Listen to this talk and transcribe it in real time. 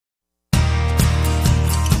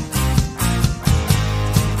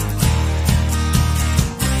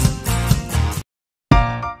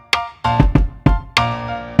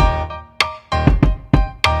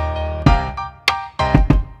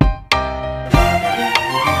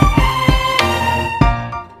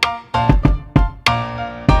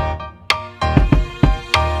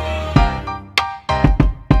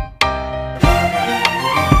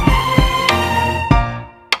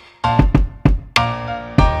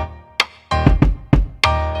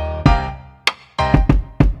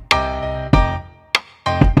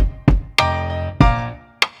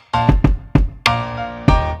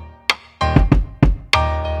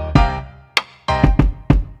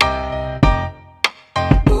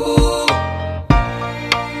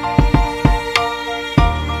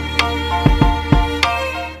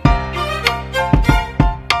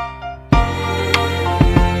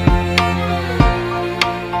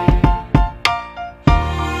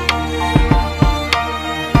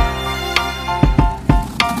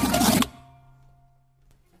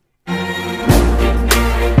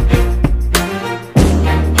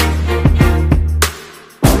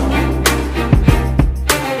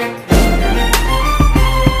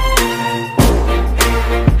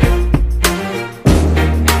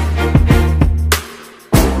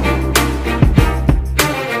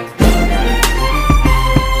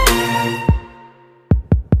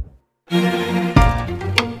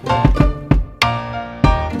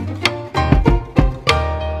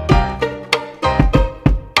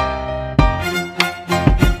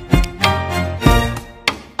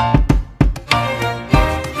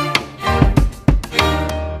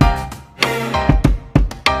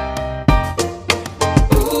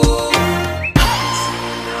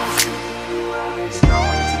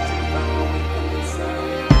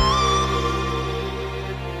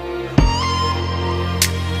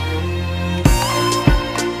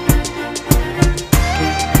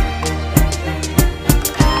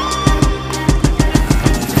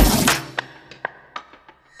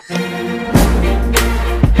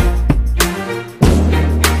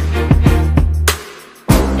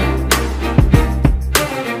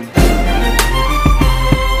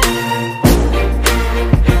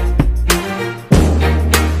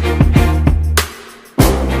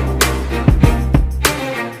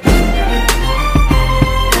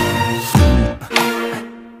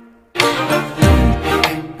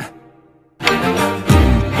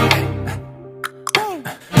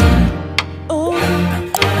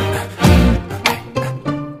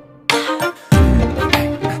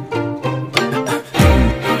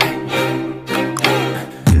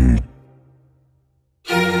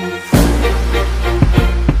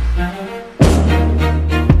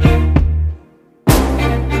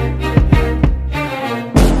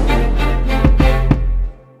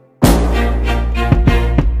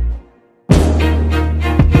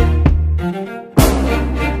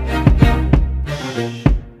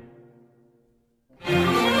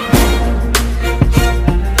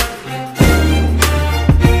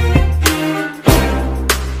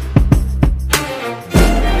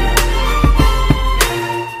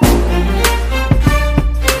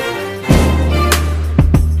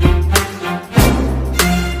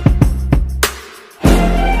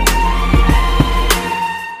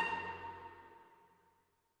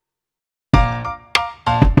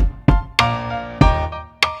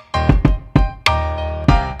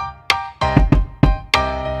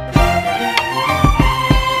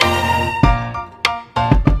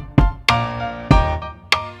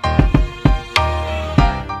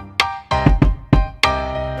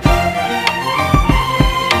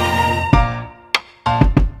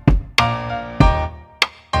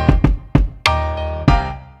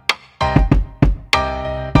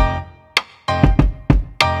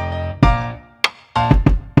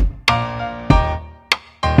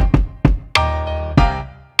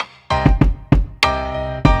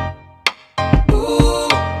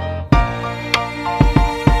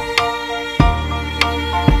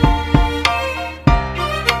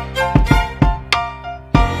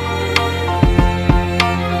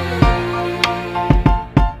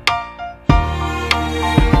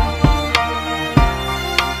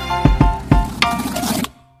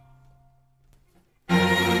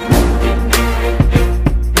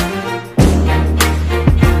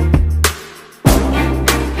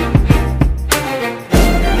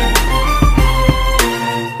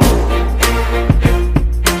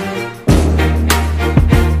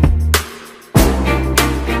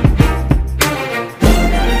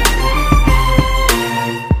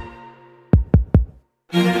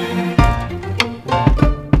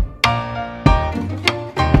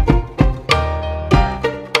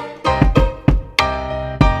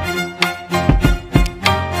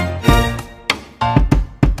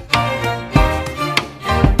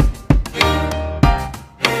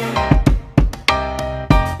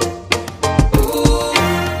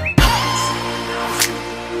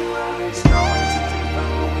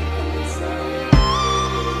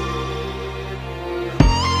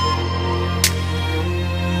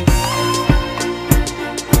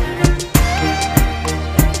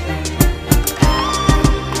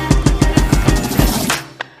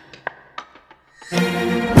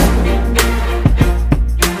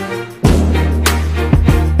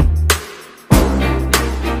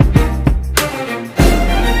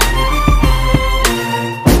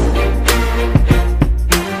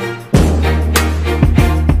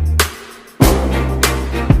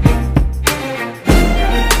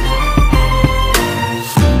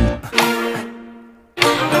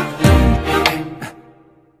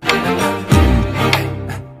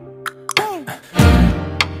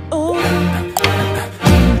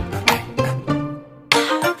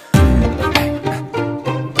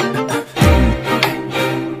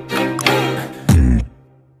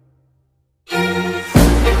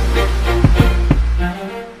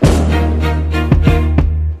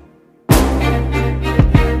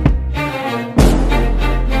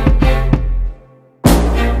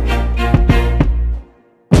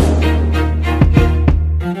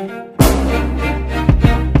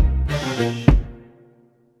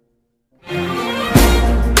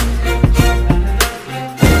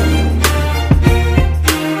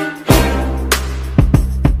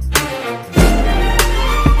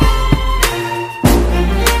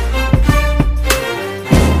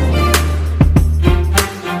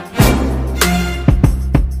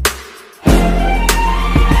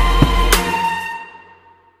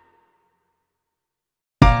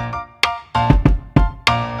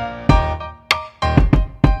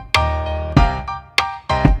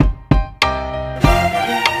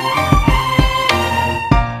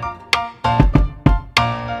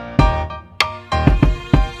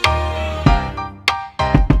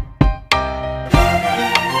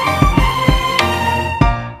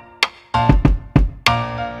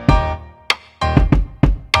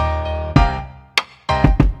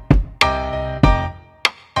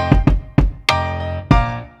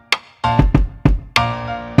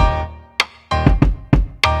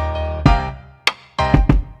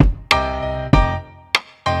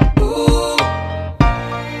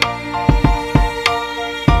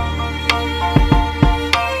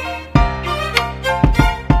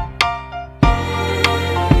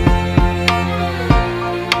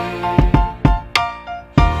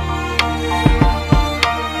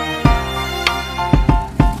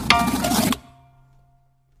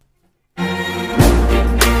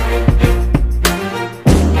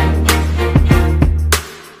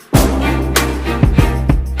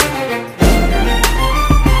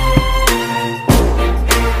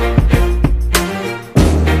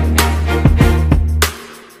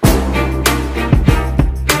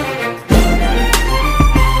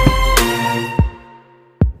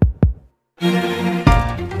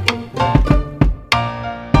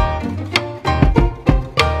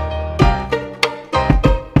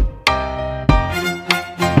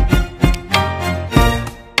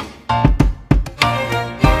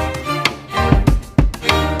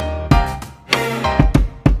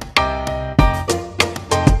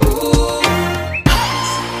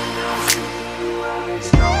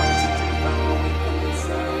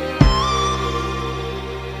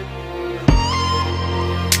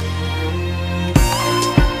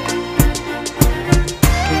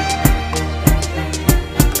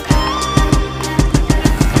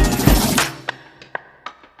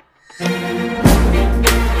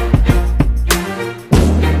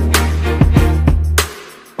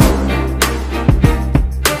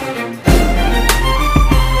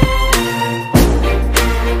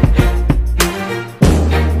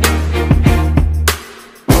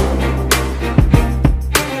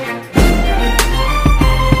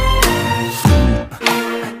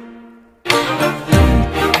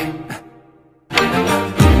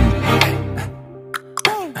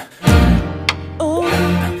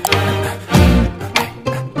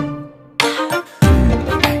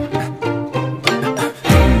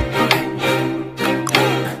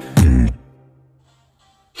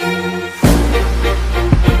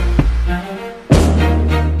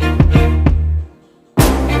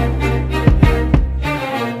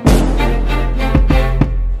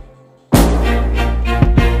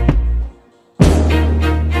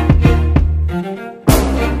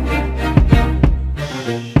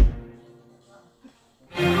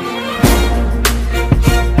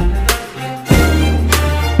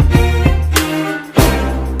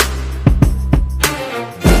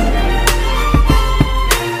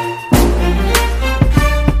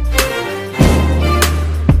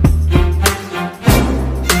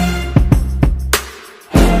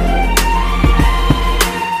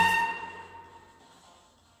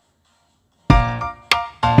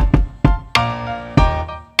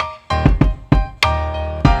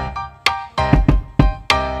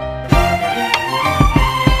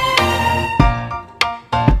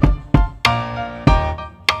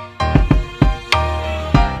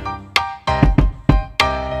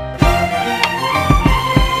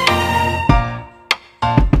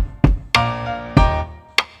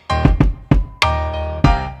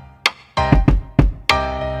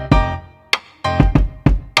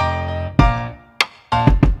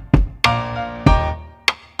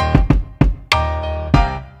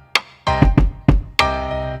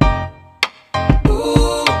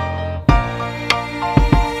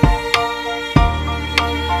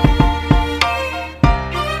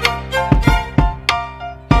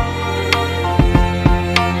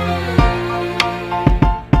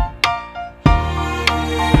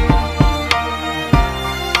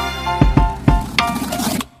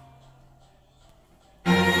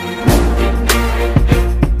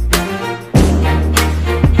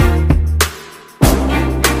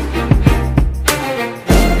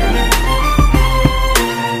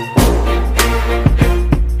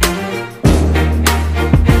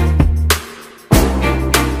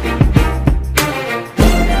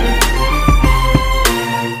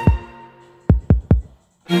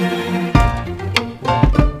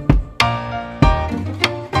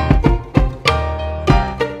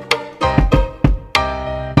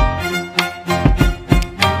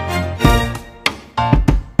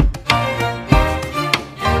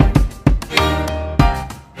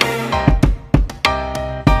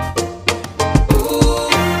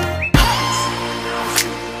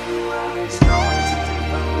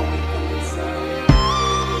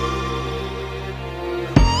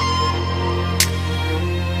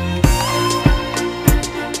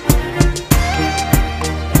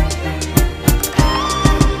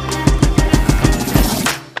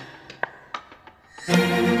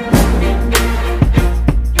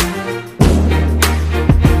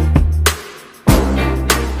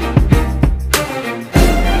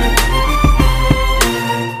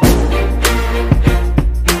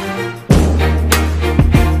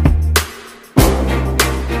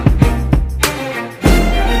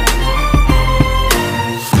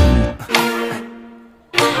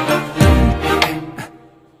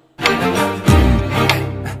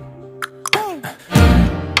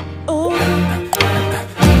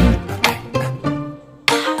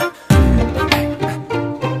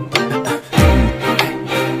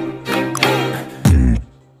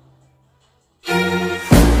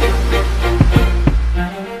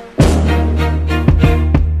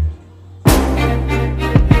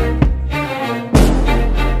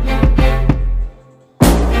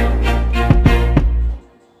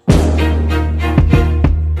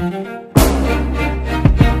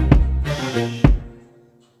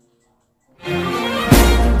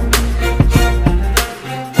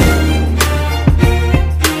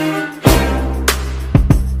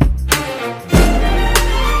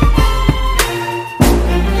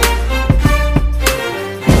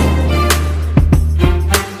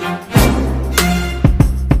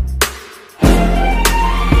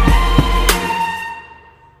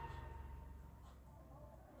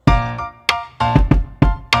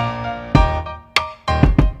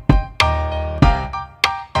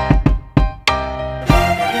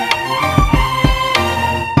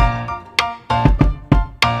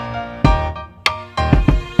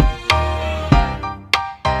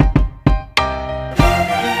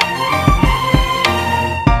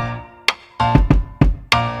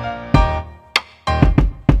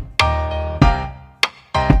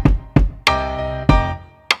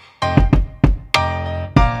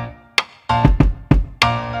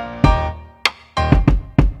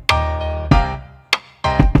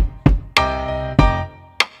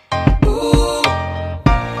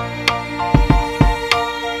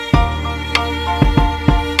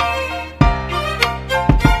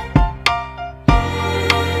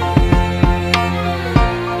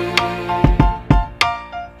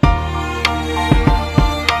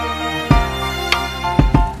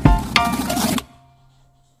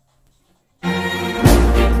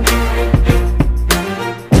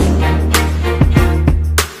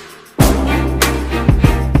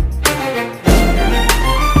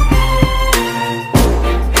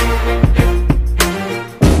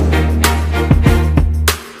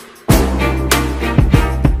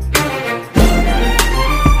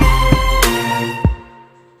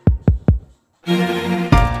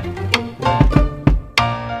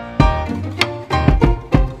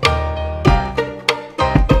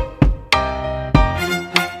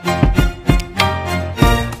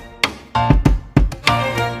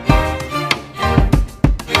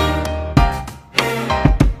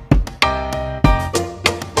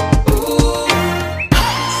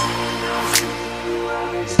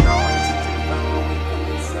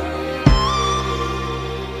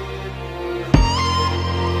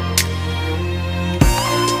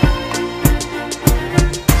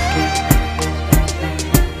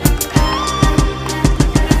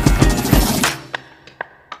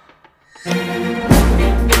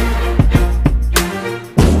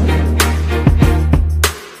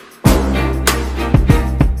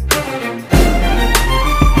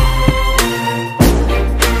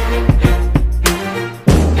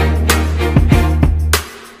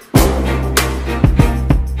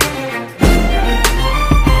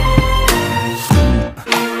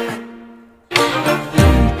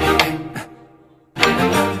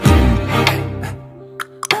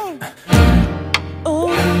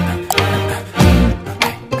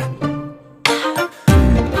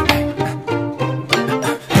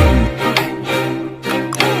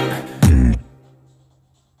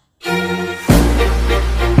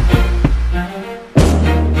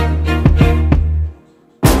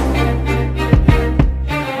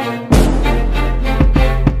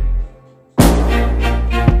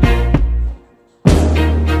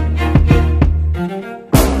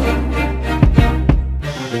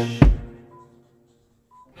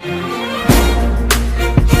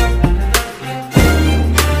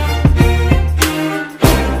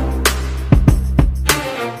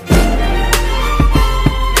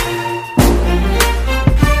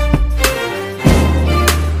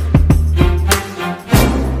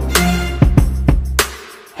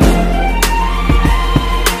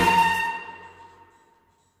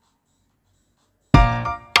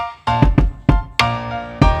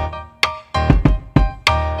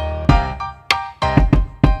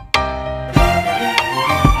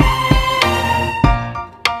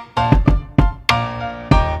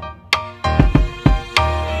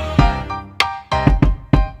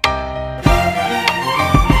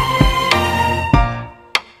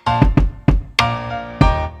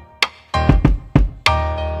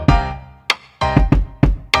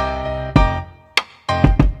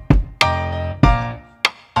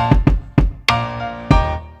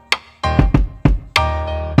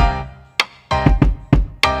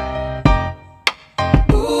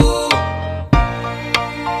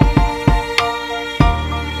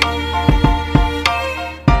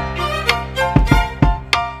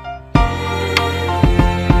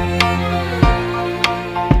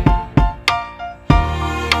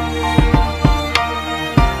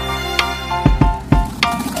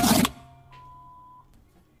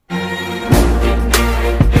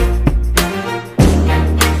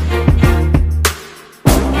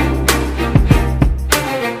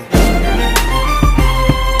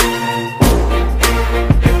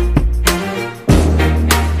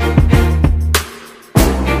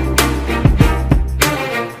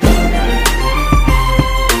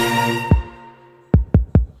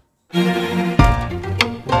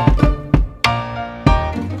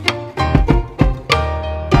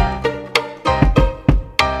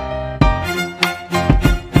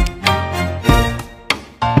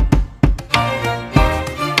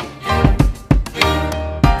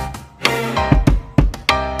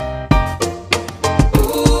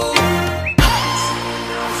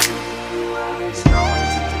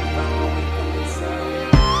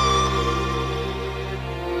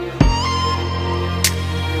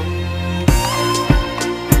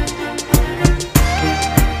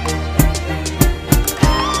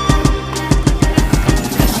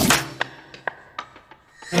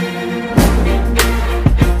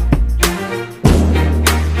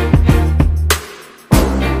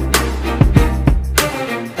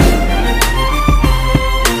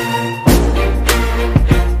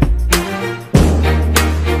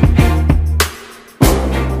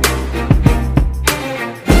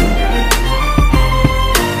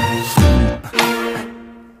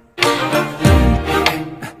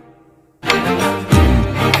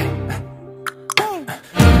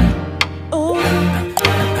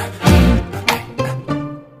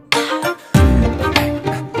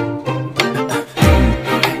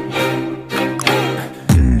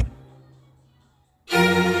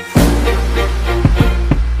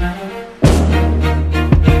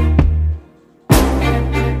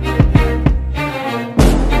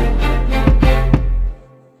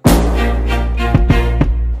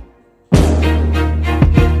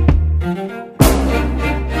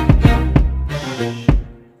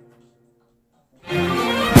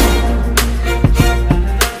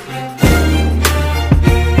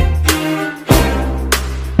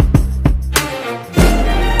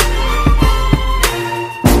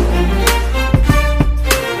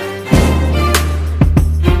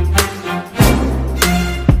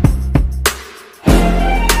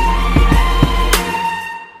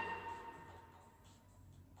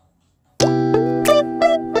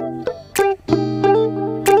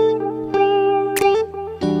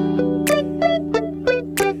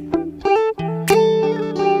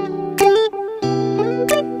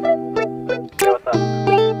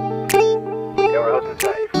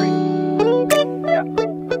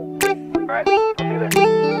Alright, I'll see you there.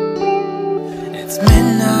 It's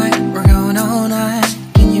midnight, we're going all night.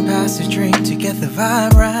 Can you pass a drink to get the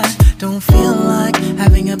vibe right? Don't feel like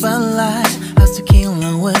having a Bud Light. How's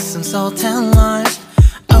tequila with some salt and lime?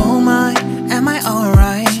 Oh my, am I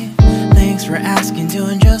alright? Thanks for asking,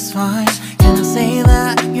 doing just fine. Can I say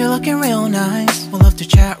that you're looking real nice? We'll love to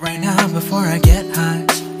chat right now before I get high.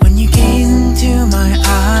 When you gaze into my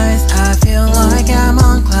eyes, I feel like I'm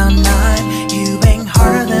on cloud nine. You bang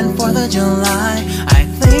harder than 4th of July. I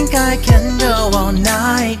think I can go all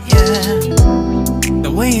night, yeah.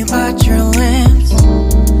 The way you bite your lips,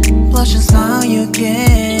 blush and smile you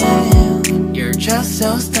give, you're just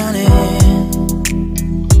so stunning.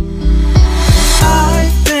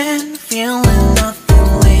 I've been feeling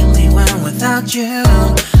nothing lately when without you.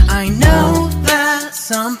 I know that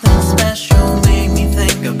something special made me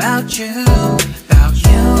think about you. About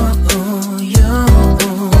you, you,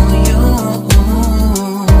 you.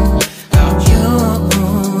 About you,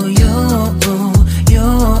 you, you.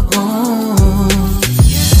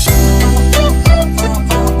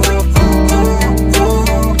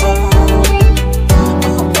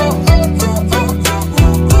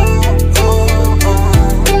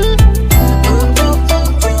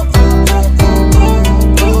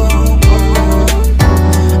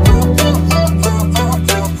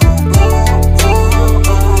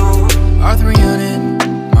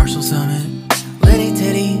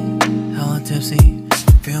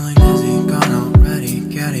 Feeling dizzy, gone already,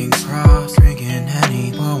 getting cross, drinking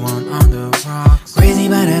Henny, pour one on the rocks. Crazy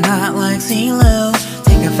but not like CeeLo.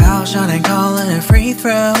 Take a foul shot and call it a free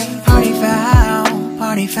throw. Party foul,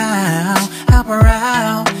 help her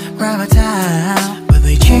out, grab a towel. But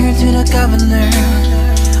they cheered to the governor,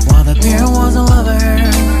 while the beer was a lover.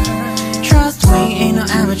 Trust we ain't no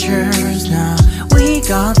amateurs, nah, we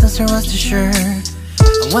got this, so rest assured.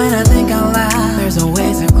 When I think out loud, there's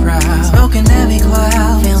always a crowd, smoking heavy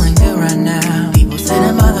cloud, feeling good right now. People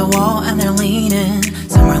sitting by the wall and they're leaning,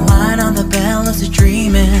 somewhere lying on the bed, lucid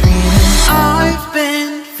dreaming. I've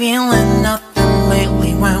been feeling nothing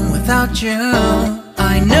lately when without you.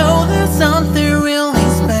 I know that something really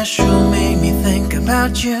special made me think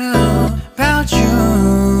about you. About you,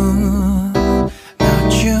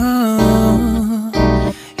 about you.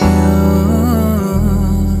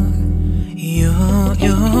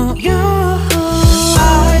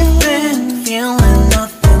 I've been feeling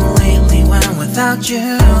nothing lately when without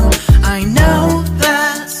you. I know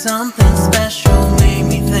that something special made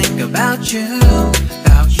me think about you.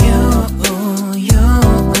 About you, you,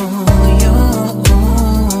 you.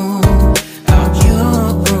 About you,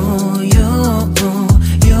 you,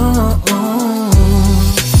 you.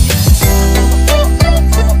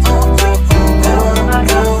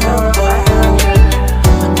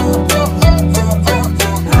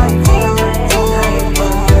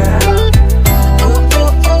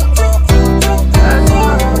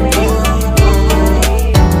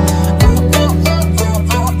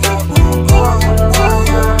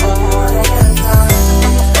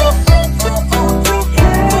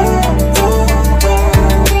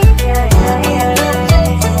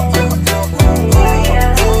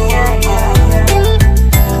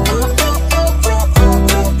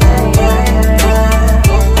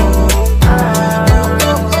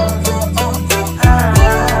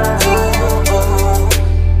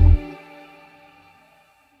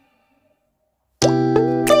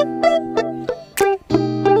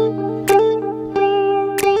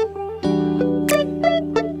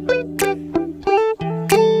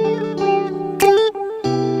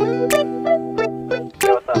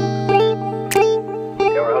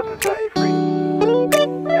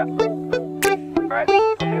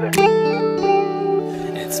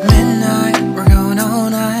 It's midnight, we're going all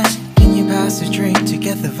night. Can you pass a drink to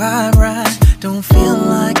get the vibe right? Don't feel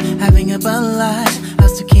like having a Bud Light.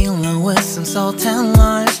 How's tequila with some salt and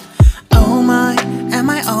lime? Oh my, am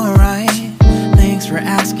I alright? Thanks for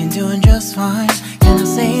asking, doing just fine. Can I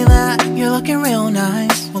say that you're looking real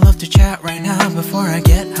nice? We'll love to chat right now before I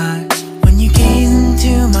get high. When you gaze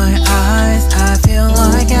into my eyes, I feel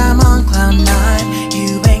like I'm on cloud nine.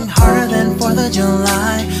 You bang harder than 4th of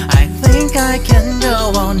July. I think I can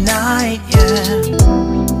go all night, yeah.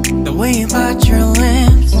 The way you bite your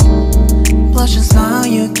lips, blush and smile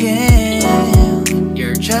you give,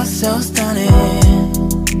 you're just so stunning.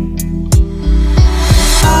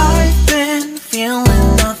 I've been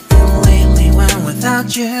feeling nothing lately when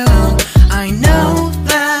without you. I know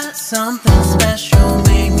that something special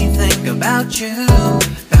made me think about you.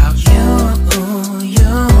 About you,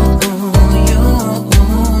 you, you.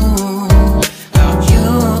 About you,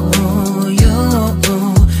 you,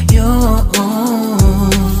 you.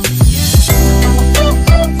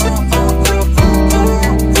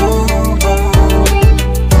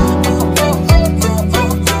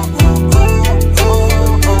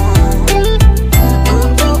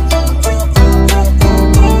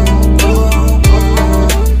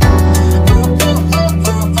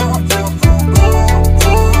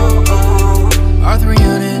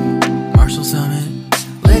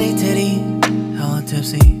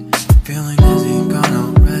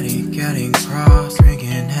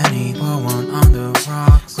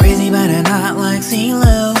 like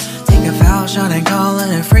CeeLo. Take a foul shot and call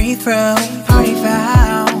it a free throw. Party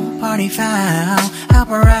foul, help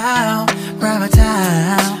her out, grab a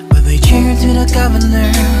towel. But they cheered to the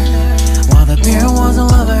governor while the beer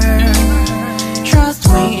wasn't lover. Trust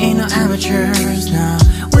me, ain't no amateurs, nah.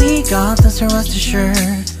 We got this, so rest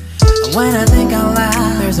assured. When I think out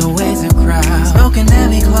loud, there's always a crowd. Smoking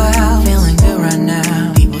heavy cloud, feeling good right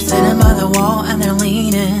now. People sitting by the wall and they're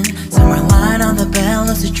leaning. Somewhere lying on the bed,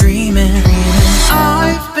 lucid dreaming.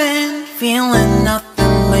 I've been feeling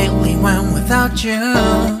nothing lately when without you.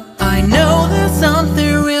 I know there's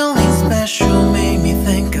something really special made me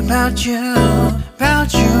think about you,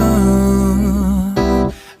 about you,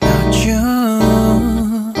 about you.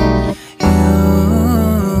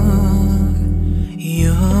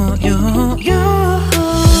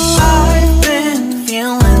 I've been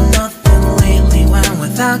feeling nothing lately when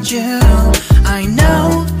without you. I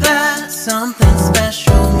know that something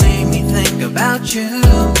special made me think about you,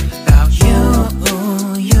 about you,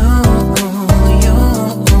 you, you,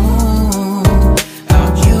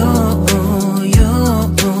 about you, you,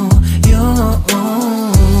 you.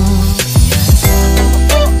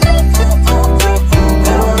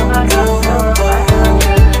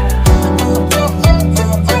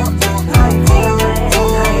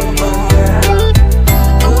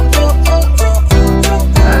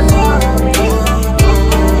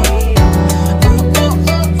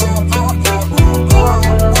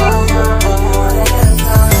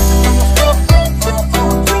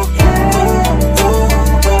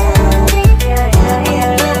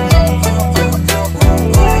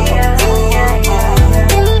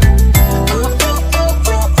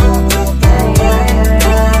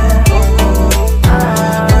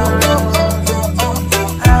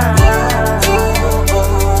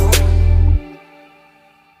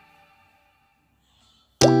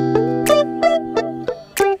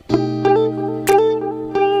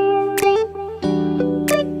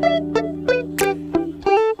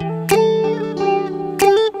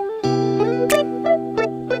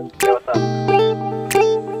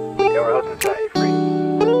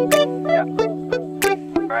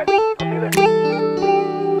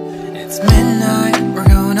 It's midnight, we're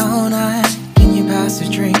going all night. Can you pass a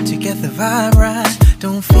drink to get the vibe right?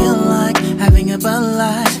 Don't feel like having a Bud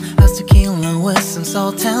Light. How's tequila with some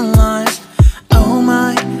salt and lime? Oh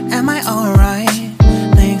my, am I alright?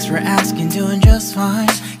 Thanks for asking, doing just fine.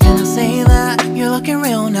 Can I say that you're looking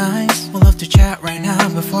real nice? We'll love to chat right now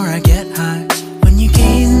before I get high. When you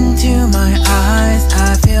gaze into my eyes,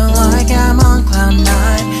 I feel like I'm on cloud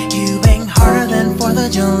nine. You bang harder than 4th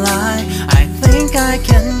of July. I think I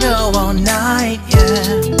can go all night,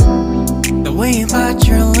 yeah. The way you bite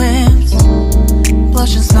your lips,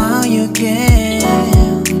 blush and smile you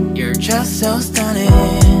give, you're just so stunning.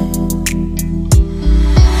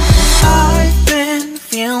 I've been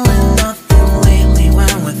feeling nothing lately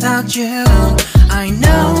when without you. I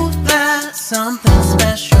know that something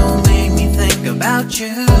special made me think about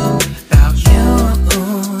you, about you,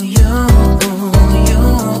 you, you,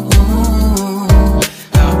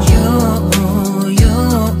 about you, you,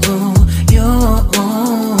 you.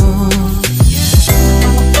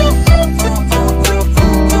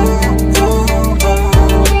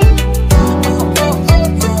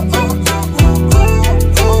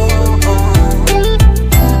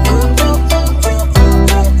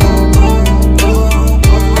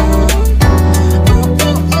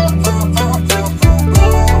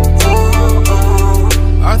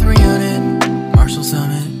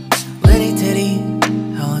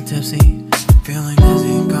 Feeling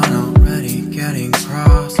dizzy, gone already, getting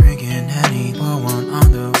cross, drinking Henny, pour one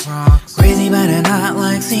on the rocks. Crazy but not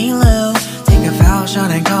like CeeLo. Take a foul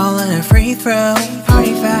shot and call it a free throw.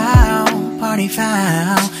 Party foul,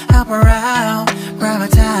 help her out, grab a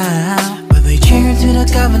towel. But they cheered to the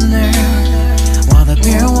governor while the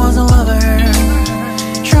beer wasn't lover.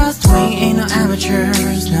 Trust me, ain't no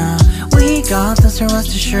amateurs, nah. We got this, so rest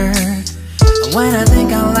assured. When I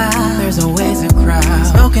think out loud, there's always a crowd.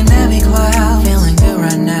 Smoking heavy cloud, feeling good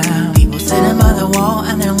right now. People sitting by the wall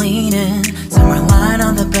and they're leaning. Somewhere lying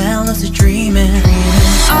on the bed, lucid dreaming.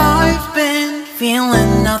 I've been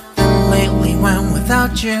feeling nothing lately when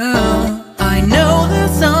without you. I know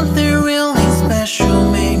there's something really special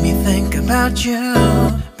made me think about you,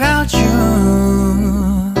 about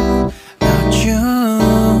you, about you.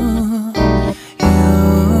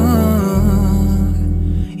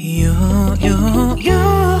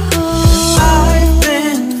 I've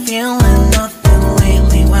been feeling nothing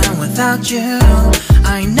lately when without you.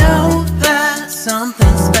 I know that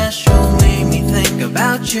something special made me think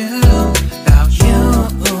about you, about you,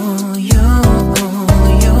 you,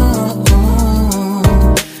 you,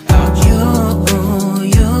 about you.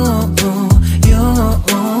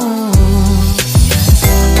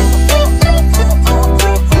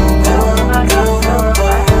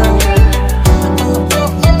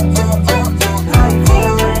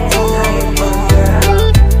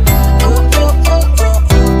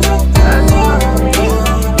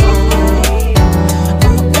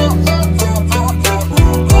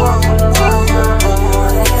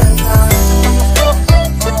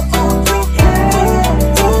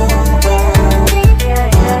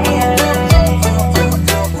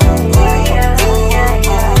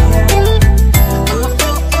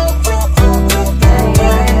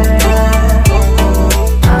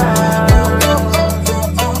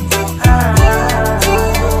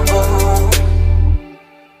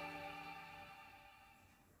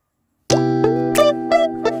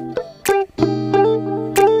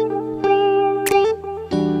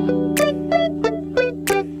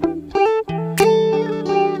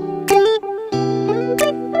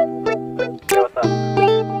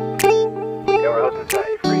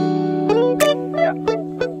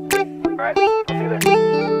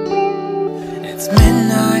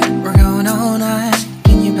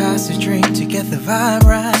 vibe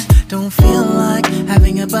right. Don't feel like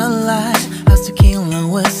having a Bud Light, how's tequila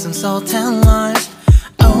with some salt and lime?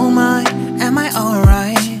 Oh my, am I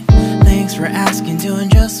alright? Thanks for asking, doing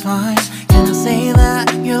just fine. Can I say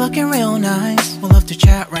that you're looking real nice? We'll love to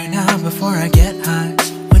chat right now before I get high.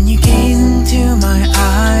 When you gaze into my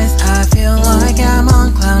eyes, I feel like I'm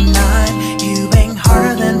on cloud nine. You bang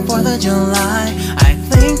harder than 4th of July. I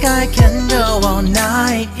think I can go all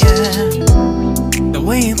night, yeah. The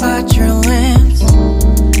way you bite your lips,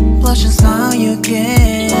 blush and smile you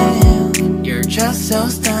give, you're just so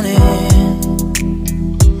stunning.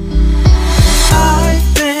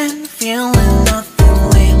 I've been feeling nothing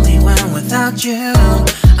lately when without you.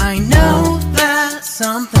 I know that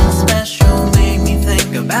something special made me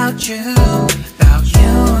think about you. About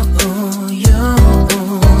you, you,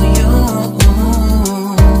 you.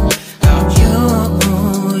 About you,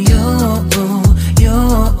 you, you.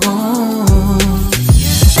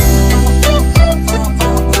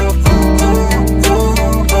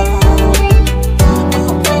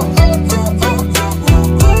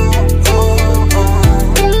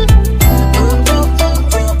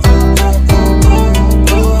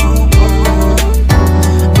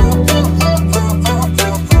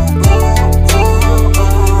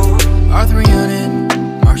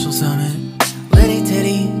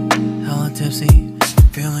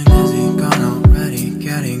 Feeling dizzy, gone already,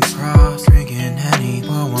 getting cross, drinking Henny,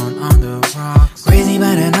 pour one on the rocks. Crazy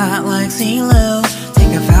but not like CeeLo,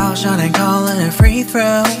 take a foul shot and call it a free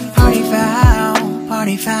throw. Party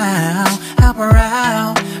foul, help her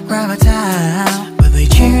out, grab a towel. But they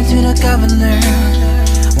cheered to the governor,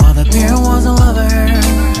 while the beer was a lover.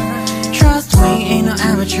 Trust we ain't no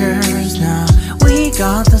amateurs, now we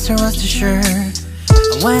got this, so rest assured.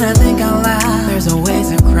 When I think out loud, there's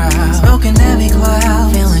always a crowd, smoking heavy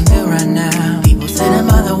cloud, feeling good right now. People sitting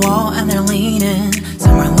by the wall and they're leaning,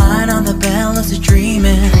 somewhere lying on the bed, lucid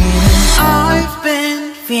dreaming. I've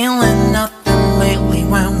been feeling nothing lately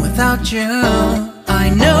when without you. I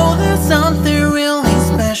know that something really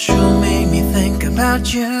special made me think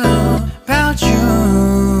about you. About you,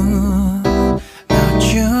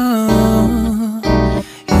 about you.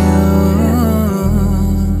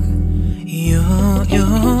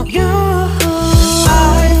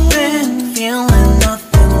 I've been feeling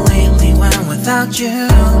nothing lately when without you.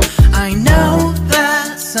 I know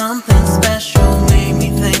that something special made me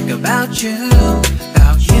think about you.